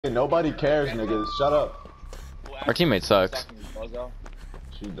Nobody cares, niggas. Shut up. Our teammate sucks.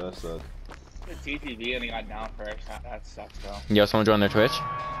 She does suck. The TTV and he got down first. That sucks, bro. Yo, someone join their Twitch?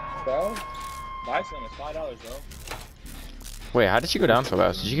 Bro, buy some. It's $5, bro. Wait, how did she go down so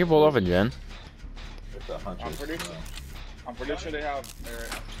fast? Did she get pulled off a gen? It's a hunter. I'm pretty sure they have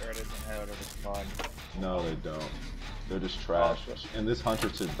Eris and Head over the squad. No, they don't. They're just trash. And this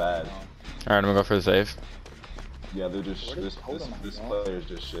huntress is bad. Alright, I'm gonna go for the save. Yeah, they're just this player is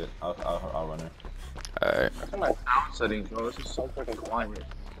just shit. I'll run her. Alright. Look at my sound settings, bro. This is so fucking quiet.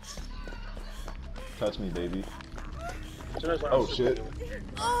 Touch me, baby. Oh shit.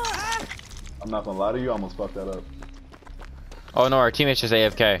 I'm not gonna lie to you, I almost fucked that up. Oh no, our teammate's just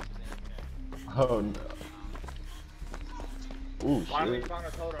AFK. Oh no. Ooh, Finally shit. found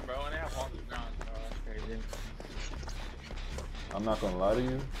a totem, bro, and they have haunted grounds, bro. That's crazy. I'm not gonna lie to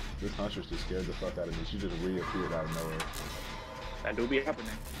you, this huntress just scared the fuck out of me. She just reappeared out of nowhere. That do be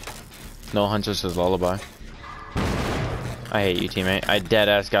happening. No Huntress is lullaby. I hate you, teammate. I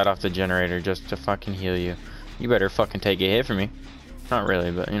deadass got off the generator just to fucking heal you. You better fucking take a hit for me. Not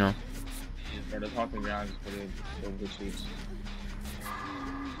really, but you know. Yeah, the haunted grounds is pretty good shoots.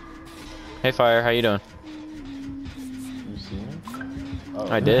 Hey Fire, how you doing? You see me? Oh,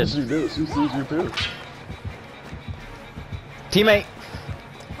 I did. She did. She sees you too. Teammate!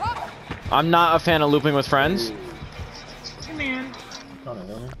 I'm not a fan of looping with friends. Hey, man.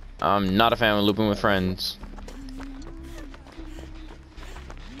 I'm not a fan of looping with friends.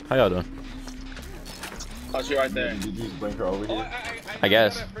 How y'all doing? Oh, she right there. Did you just bring her over here? I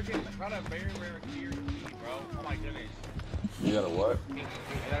guess. Got a very rare key, bro. Oh my goodness. You got a what? I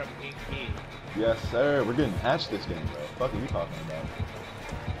got a pink key. Yes, sir. We're getting hatched this game, bro. Fuck are you talking about?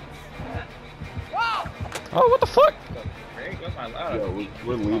 Oh, what the fuck? Yo,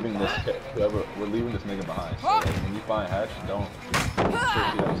 we're leaving this we're leaving this nigga behind. So like, when you find hatch, don't.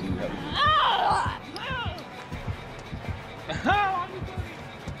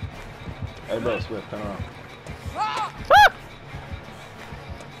 Hey, bro, Swift, turn around.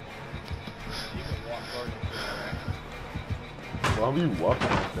 Why are you walking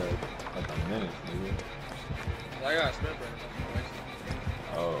like that? Like a minute, nigga. I got a Smith right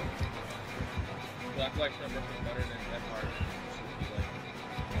now. Oh. I feel like Smith is better than that part.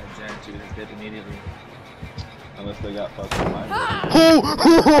 Gen 2 is dead immediately. Unless they got fucking mind.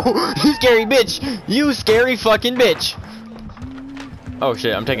 You scary bitch! You scary fucking bitch! Oh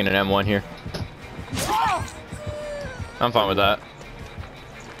shit, I'm taking an M1 here. I'm fine with that.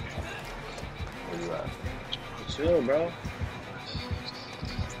 Where you at? Chill, bro.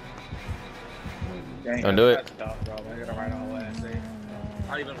 Don't do it. Bro. I gotta write all that essay.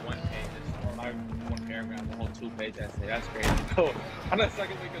 Not even one page. It's not even one paragraph. The whole 2-page essay. That's crazy. Bro, I'm the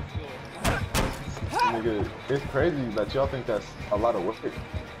second week of school. Nigga, it's crazy that y'all think that's a lot of work.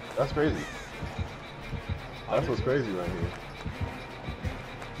 That's crazy. That's what's crazy right here.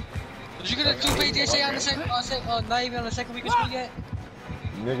 Did you get a 2-page essay on the second, not even on the second week of school yet?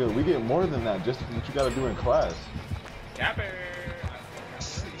 Nigga, we get more than that just what you gotta do in class. Capper!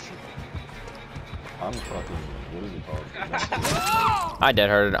 I'm fucking, what is it called? I dead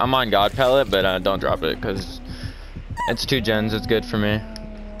harded. I'm on God Pellet, but don't drop it, because it's 2 gens, it's good for me.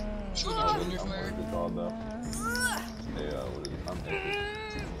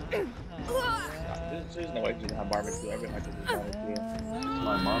 There's no way to have barbecue. Everyone likes to do barbecue. It's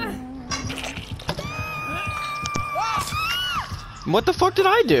my mommy. What the fuck did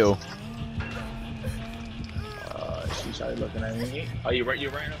I do? She started looking at me. Oh, you ran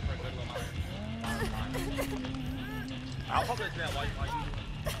up for a good little line. I'll hold this down while you fire.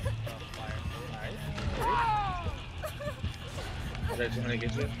 Alright. Is that too many to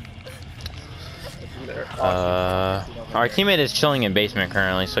get you? Our teammate is chilling in basement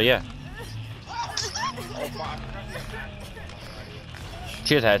currently, so yeah.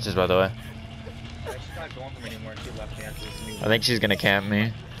 She has hatches, by the way. I think she's gonna camp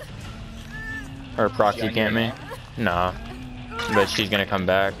me. Or proxy camp me. Nah. But she's gonna come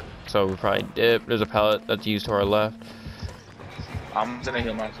back. So we probably dip. There's a pallet that's used to our left. I'm gonna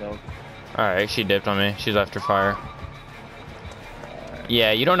heal myself. Alright, she dipped on me. She's after fire.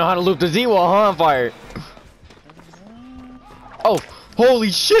 Yeah, you don't know how to loop the Z-wall, huh, Fire? Oh,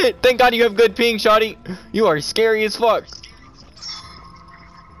 holy shit! Thank God you have good ping, shawty. You are scary as fuck.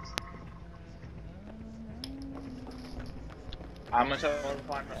 I'm gonna try to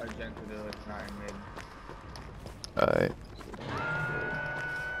find a gen to do it. It's not in mid. Alright.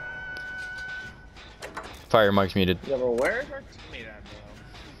 Fire mic's muted. Yeah, but where's our teammate at,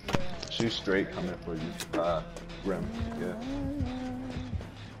 bro? She's straight coming for you. Grim, yeah.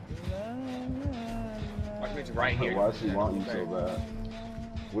 My teammate's right here. Why does she want you so bad?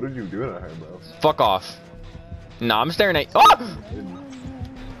 What did you do to her, bro? Fuck off. Nah, I'm staring at. Oh!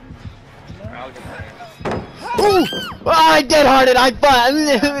 I'll get that. Ooh! Ah, I dead hearted. I fought.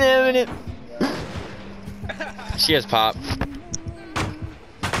 She has pop.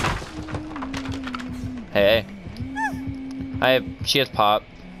 Hey. She has pop.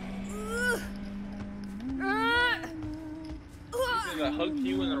 She's gonna hook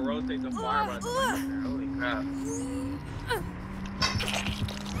you and then rotate the fire by the way. Holy crap.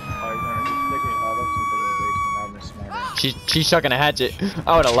 She's chucking a hatchet.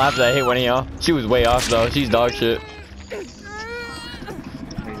 I would have laughed at hit one of y'all. She was way off though. She's dog shit.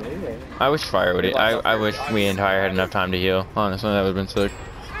 I wish fire would. I wish we and Fire had enough time to heal. Honestly, that would have been sick.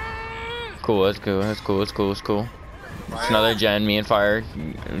 Cool. That's cool. That's cool. That's cool. That's cool. It's another gen. Me and Fire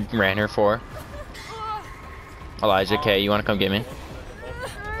ran her for. Elijah K, you wanna come get me?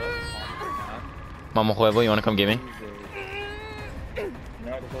 Mama Huevo, you wanna come get me?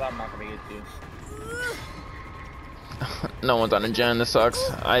 No, because I'm not gonna get you. No one's on a gen, this sucks.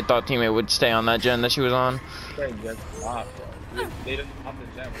 I thought teammate would stay on that gen that she was on. They just pop, bro. They didn't pop the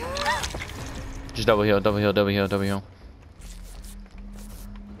gem. Just double heal, double heal, double heal, double heal.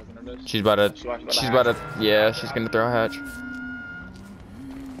 She's about to, yeah, she's gonna throw a hatch.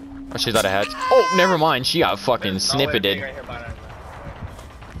 Oh, she's out of hatch. Oh, never mind, she got fucking snippeted.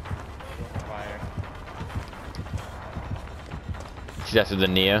 She's after the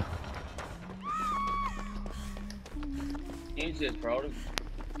Nia. Jesus, bro.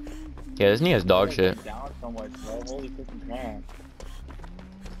 Yeah, this Nia's dog shit. Down so much, bro. Holy fucking crap.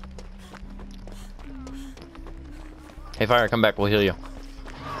 Hey, Fire, come back, we'll heal you.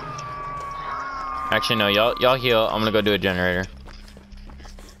 Actually, no, y'all heal. I'm gonna go do a generator.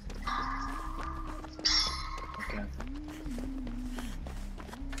 Okay.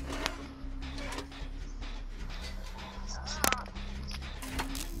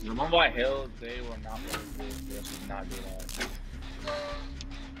 The one by Hill, they were not going to not do that.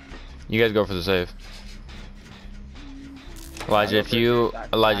 You guys go for the save. Elijah, if you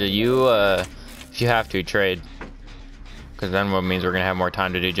have to, trade. Because then what means we're going to have more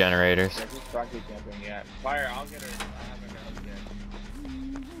time to do generators. Fire, I'll get her. I haven't got her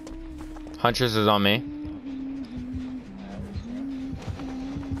yet. Huntress is on me.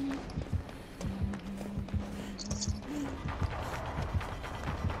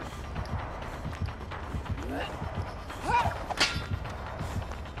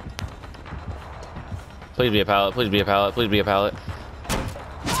 Please be a pallet, please be a pallet, please be a pallet.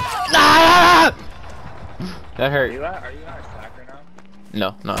 Ah! That hurt. Are you at a slacker now?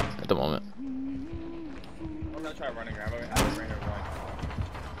 No, not at the moment. I'm gonna try running grab. I have brain or one.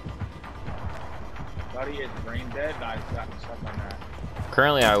 Thought he is brain dead, but I got stuck on that.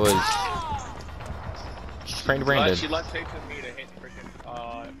 Currently I was just brain dead. She left chasing me to hit freaking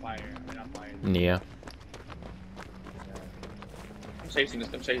fire. I mean, not fire. Nia. I'm chasing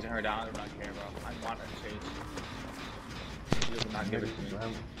her down. I do not care, bro. I want her to chase. She does not give it to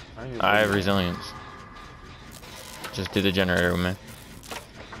me. I have resilience. Just do the generator with me.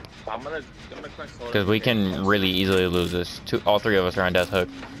 I'm gonna click slow. Because we can really easily lose this. All three of us are on death hook,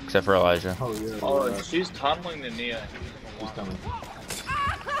 except for Elijah. Oh, yeah. Oh, she's tunneling the Nia. She's coming.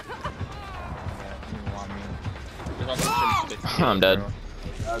 I'm dead.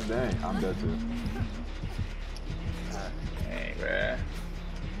 God dang, I'm dead too. Dang, bruh.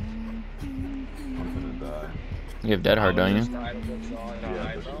 I'm gonna die. You have dead hard, don't you? Yeah,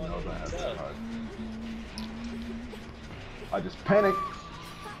 but she knows I have that hard. I just panicked.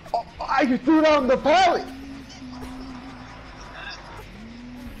 Oh, I just threw down the pallet!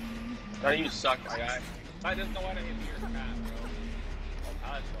 No, you suck, my guy. I just know what I hit your tap, bro. Oh,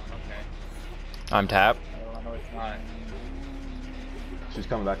 pallet's gone, okay. I'm tapped. I know it's not. She's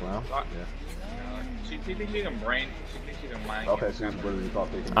coming back around? Yeah. Yeah. She thinks she can brain. She thinks she can mind. Okay, so what did you call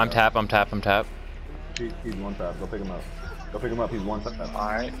taking him I'm out? tap, I'm tap, I'm tap. He's one tap. Go pick him up. Go pick him up. He's one tap.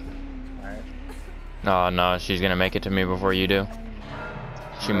 Alright. Alright. No, no, she's gonna make it to me before you do.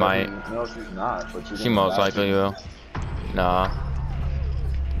 She might. No, she's not. But She most likely will. Nah.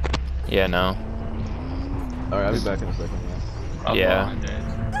 Yeah, no. Alright, I'll be back in a second, man. Yeah.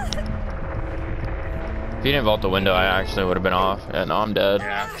 If you didn't vault the window, I actually would have been off. Yeah, no, I'm dead.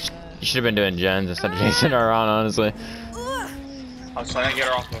 Yeah. You should have been doing gens instead of chasing her around, honestly. I was trying to get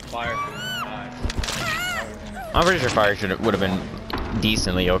her off the fire. I'm pretty sure fire would have been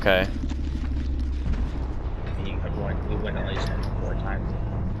decently okay. We went at least 4 times.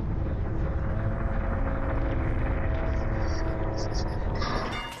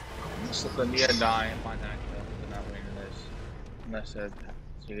 So the Nia dying, find that kill. We're not winning this. Unless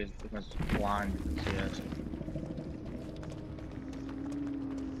she is blind. Yes.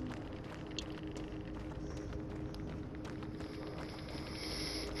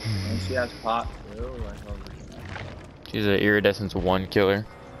 she has pot too. Like, She's an iridescence 1 killer.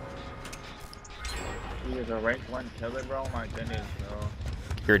 she is a rank 1 killer, bro. My goodness, bro.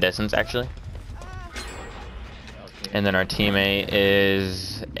 Iridescence, actually. Okay. And then our teammate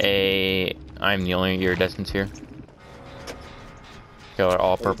is a... I'm the only iridescence here. Killer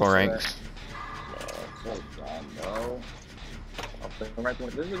all purple ranks. So dumb, bro. Rank 1.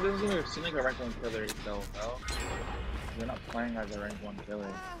 This doesn't seem like a rank 1 killer itself, bro. You're not playing as a rank 1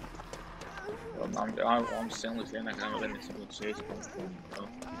 killer. I'm simply saying that I haven't been in a single chase before, bro.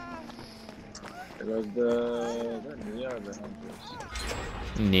 There goes the Nia or the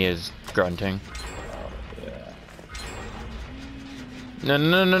Hunters. Nia's grunting. Oh, yeah.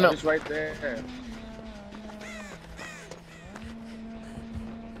 No. He's right there.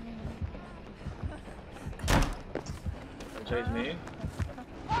 Chase me.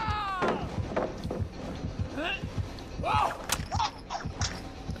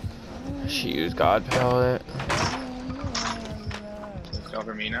 She used God Palette. Let's go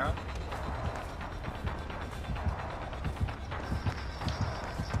for me now.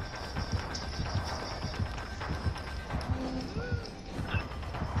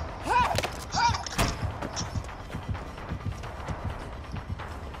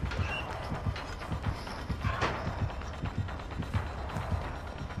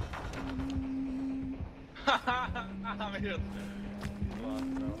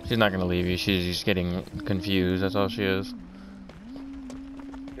 She's not gonna leave you. She's just getting confused. That's all she is.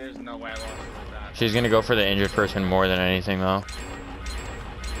 There's no way I lost with that. She's gonna go for the injured person more than anything, though.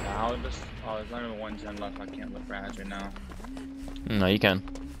 Yeah, I'll just. Oh, there's not even 1 gen left. I can't look for ads right now. No, you can.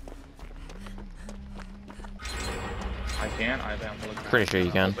 I can. I bet I'm gonna look for Pretty sure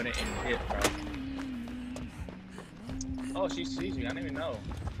you can. Open it and hit, bro. Oh, she sees me. I didn't even know.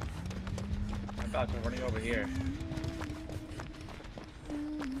 I thought she was running over here.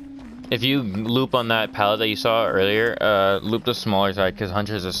 If you loop on that pallet that you saw earlier, loop the smaller side because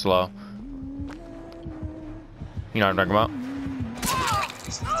Hunters is slow. You know what I'm talking about?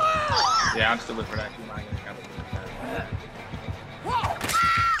 Yeah, I'm still looking for that.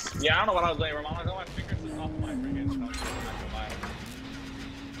 Yeah, I don't know what I was doing. Ramon, I got my fingers just off my freaking stuff.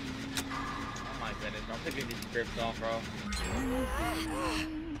 Oh my goodness, I'm taking these grips off, bro.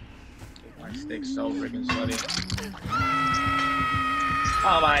 My stick's so freaking sweaty.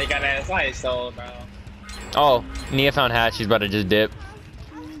 Oh my goodness, I sold, bro. Oh, Nia found hatch. She's about to just dip.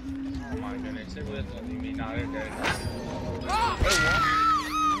 Oh my goodness, it was gonna be me. Nah, they're dead.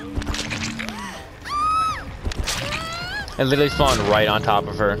 It literally spawned right on top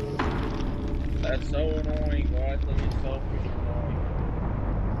of her. That's so annoying, bro. That's so freaking annoying.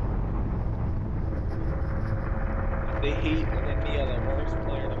 They hate Nia, the worst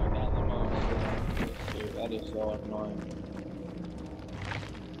player that went down the most. Dude, that is so annoying.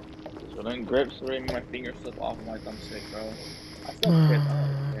 So then grips make my fingers slip off my thumbstick, bro. I still quit.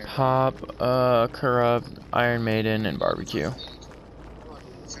 Pop, Corrupt, Iron Maiden, and Barbecue.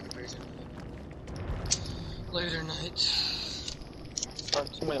 Later night. Our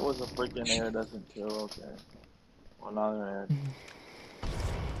teammate was a freaking iridescent too, okay. Well, now they're air.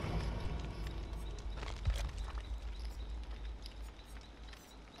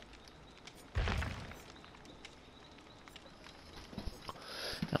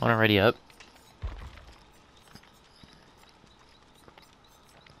 I want to ready up.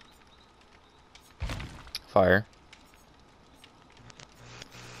 Fire.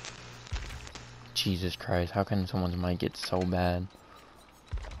 Jesus Christ, how can someone's mic get so bad?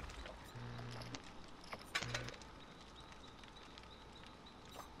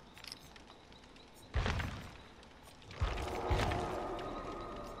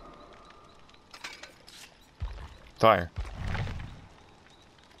 Fire.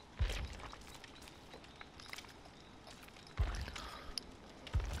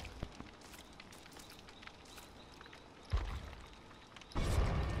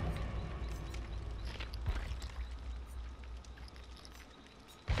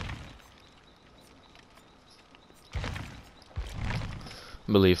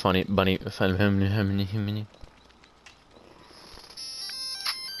 Believe funny bunny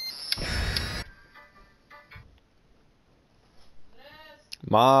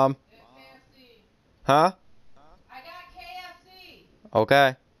Mom. Huh? I got KFC.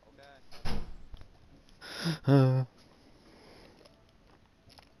 Okay.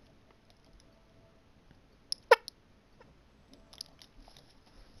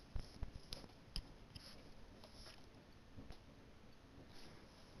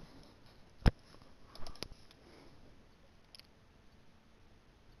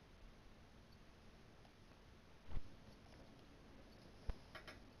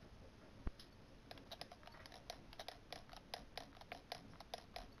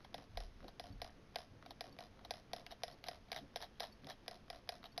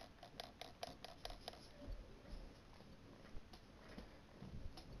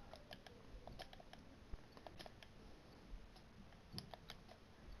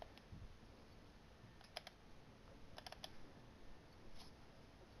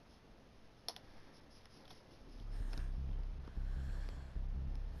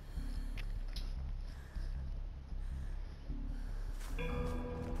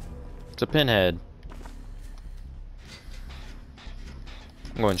 It's a pinhead.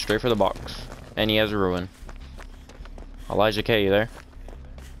 I'm going straight for the box. And he has a ruin. Elijah K, you there?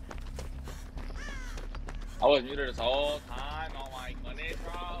 I was muted this whole time. Oh my goodness,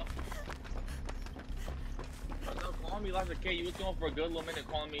 bro. Bro, calling me Elijah K. You was going for a good little minute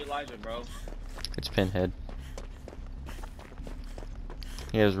calling me Elijah, bro. It's pinhead.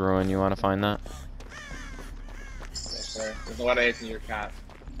 He has ruin. You want to find that? Yes, sir. There's a lot of ace in your cap.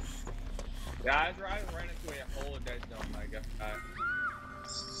 Yeah, I ran into a whole dead zone, my god.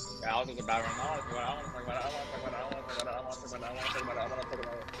 Yeah, I was just a bad run. I want to talk about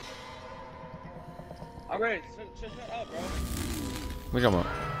it. Alright, shut up, bro. What you talking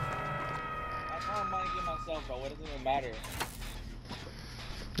about? I'm not minding myself, bro. What doesn't even matter?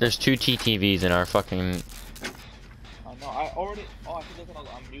 There's 2 TTVs in our fucking... Oh, no, I already... Oh, I think that's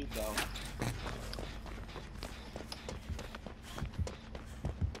on mute, though.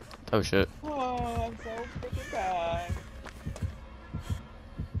 Oh, shit. Oh, I'm so freaking bad.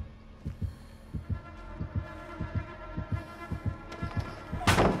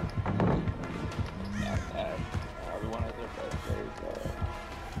 Everyone has their birthdays,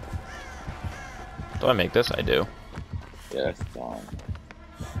 Do I make this? I do. yes, Don.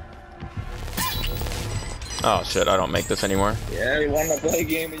 Oh, shit. I don't make this anymore. Yeah, we want to play a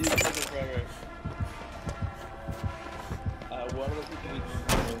game and you play it forever. One of the people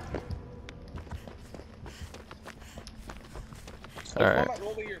Alright.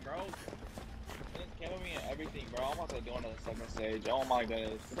 Over here, bro. Just came with me and everything, bro. I'm about to go on to the second stage. Oh my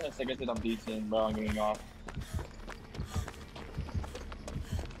goodness. We're gonna second stage, I'm beating, bro. I'm getting off.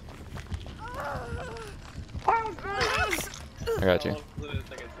 I got you.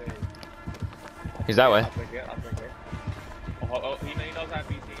 He's that way. I'll take it. Oh, he knows I have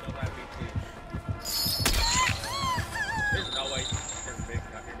BT. There's no way. He's big.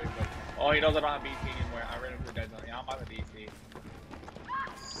 Oh, he knows I don't have BT anymore. I ran into dead zone. Yeah, I'm out of BT.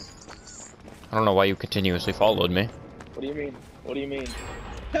 I don't know why you continuously followed me. What do you mean? What do you mean?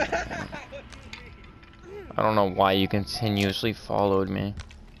 I don't know why you continuously followed me.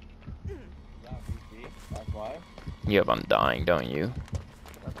 That's why. Yep, I'm dying, don't you?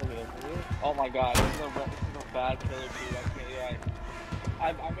 That's what it is. Oh my god, this is a bad killer too.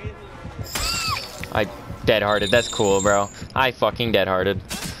 I made it. I dead-hearted. That's cool, bro. I fucking dead-hearted.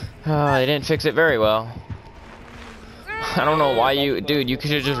 I didn't fix it very well. I don't know why you... Dude, you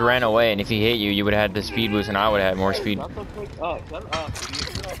could have just ran away, and if he hit you, you would have had the speed boost, and I would have had more speed. There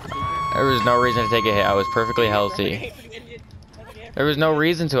was no reason to take a hit. I was perfectly healthy. There was no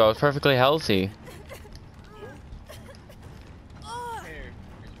reason to. I was perfectly healthy.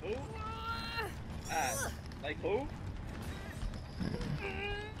 Like who?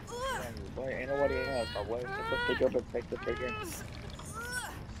 Boy, ain't nobody else. I wait to pick up and take the freaking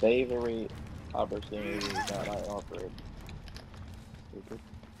savory opportunity that I offered.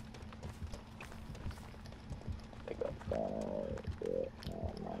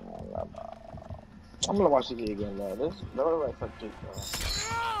 I'm gonna watch it again though. This right for two,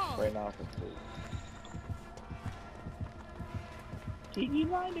 right now for two. Kiki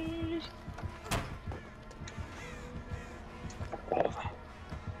Blinders.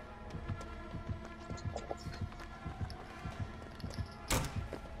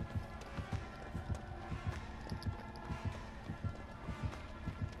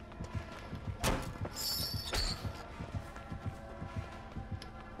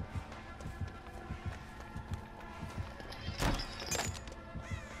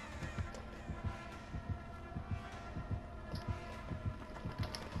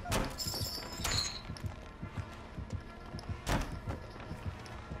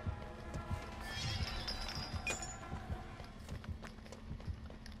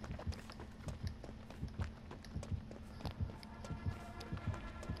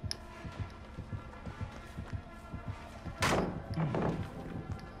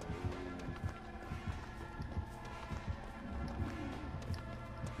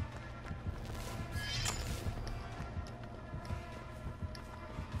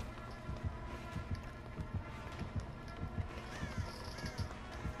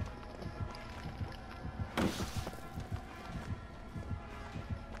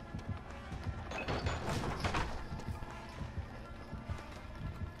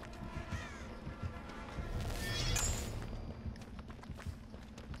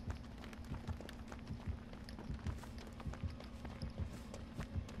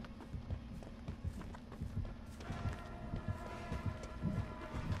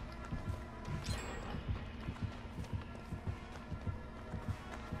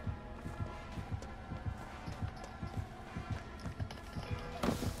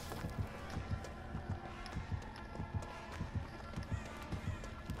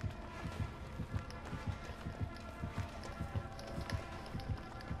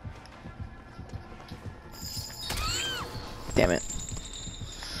 Damn it.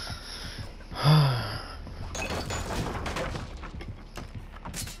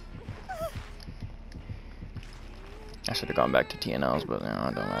 I should have gone back to TNLs, but no,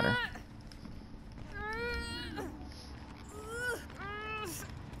 it don't matter.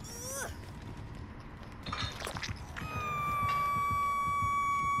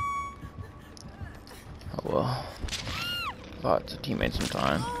 Oh well. Bought the teammate some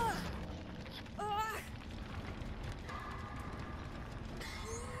time.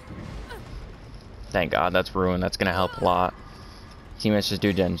 Thank God, that's ruined. That's gonna help a lot. Teammates, just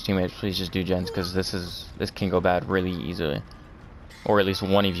do gens. Teammates, please just do gens, because this can go bad really easily. Or at least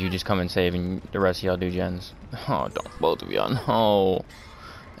one of you just come and save, and the rest of y'all do gens. Oh, don't both of y'all. No.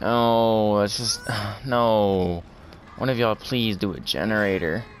 No, that's just no. One of y'all, please do a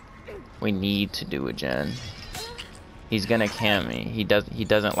generator. We need to do a gen. He's gonna camp me. He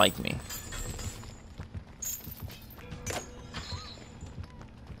doesn't like me.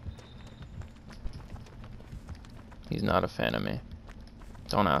 He's not a fan of me.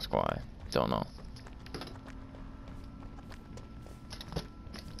 Don't ask why. Don't know.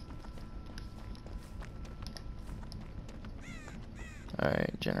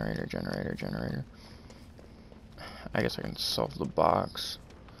 Alright, generator. I guess I can solve the box.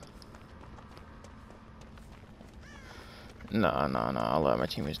 No, I'll let my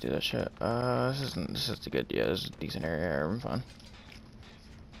teammates do that shit. This is a good, yeah, this is a decent area, I'm fine.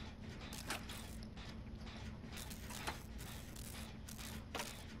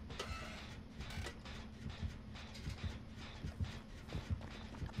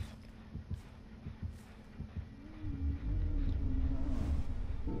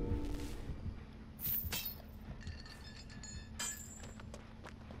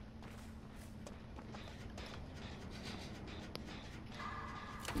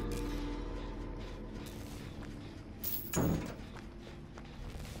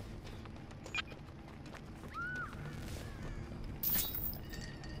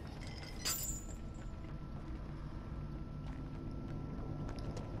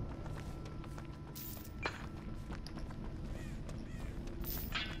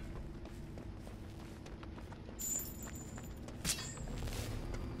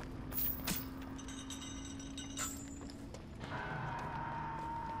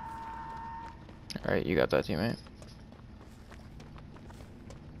 Alright, you got that, teammate.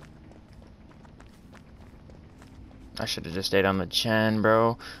 I should have just stayed on the gen,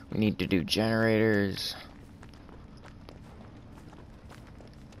 bro. We need to do generators.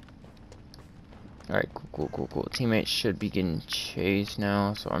 Alright, cool. Teammate should be getting chased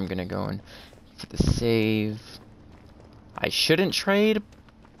now, so I'm gonna go in for the save. I shouldn't trade,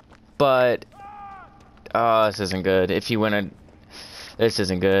 but this isn't good. If he win it, this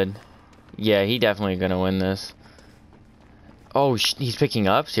isn't good. Yeah, he definitely gonna win this. Oh, he's picking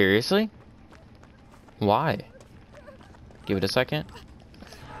up? Seriously? Why? Give it a second.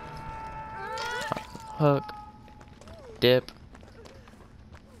 Hook. Dip.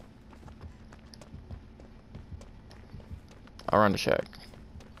 I'll run to check.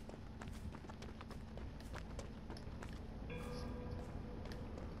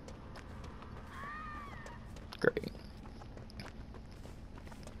 Great.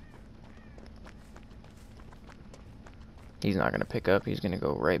 He's not gonna pick up, he's gonna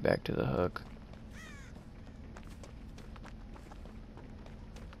go right back to the hook.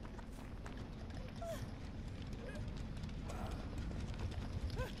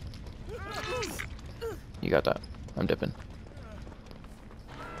 You got that. I'm dipping.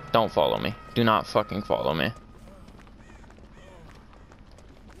 Don't follow me. Do not fucking follow me.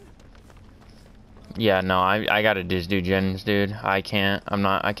 Yeah, no, I gotta just do gens, dude. I can't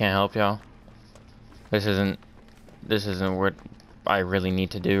help y'all. This isn't what I really need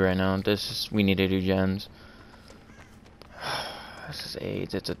to do right now. We need to do gens. This is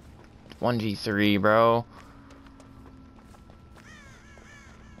AIDS. It's a 1v3, bro.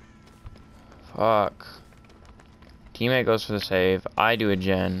 Fuck. Teammate goes for the save. I do a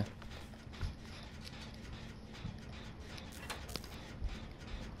gen.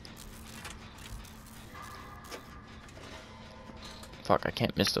 Fuck, I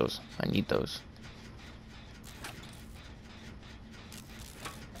can't miss those. I need those.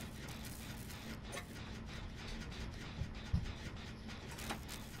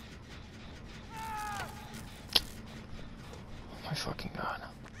 Oh my fucking God.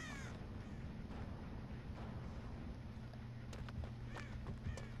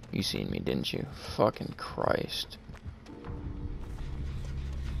 You seen me, didn't you? Fucking Christ.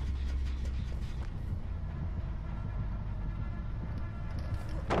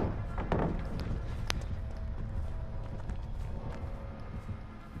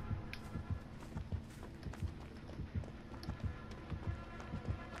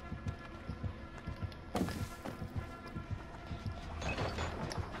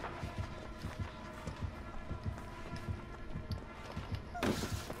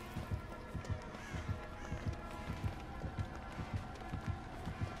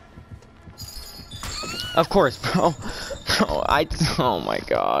 Of course, bro. Bro, oh my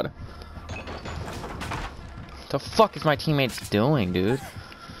god. The fuck is my teammates doing, dude?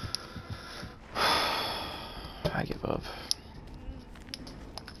 I give up.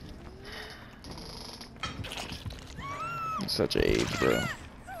 It's such an age, bro.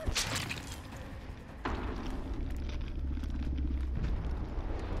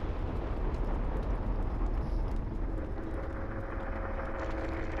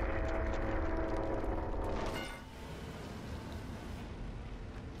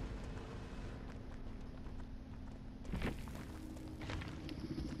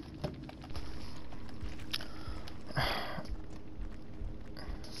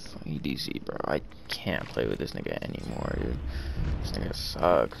 EDC, bro. I can't play with this nigga anymore, dude. This nigga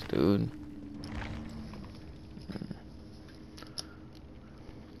sucks, dude.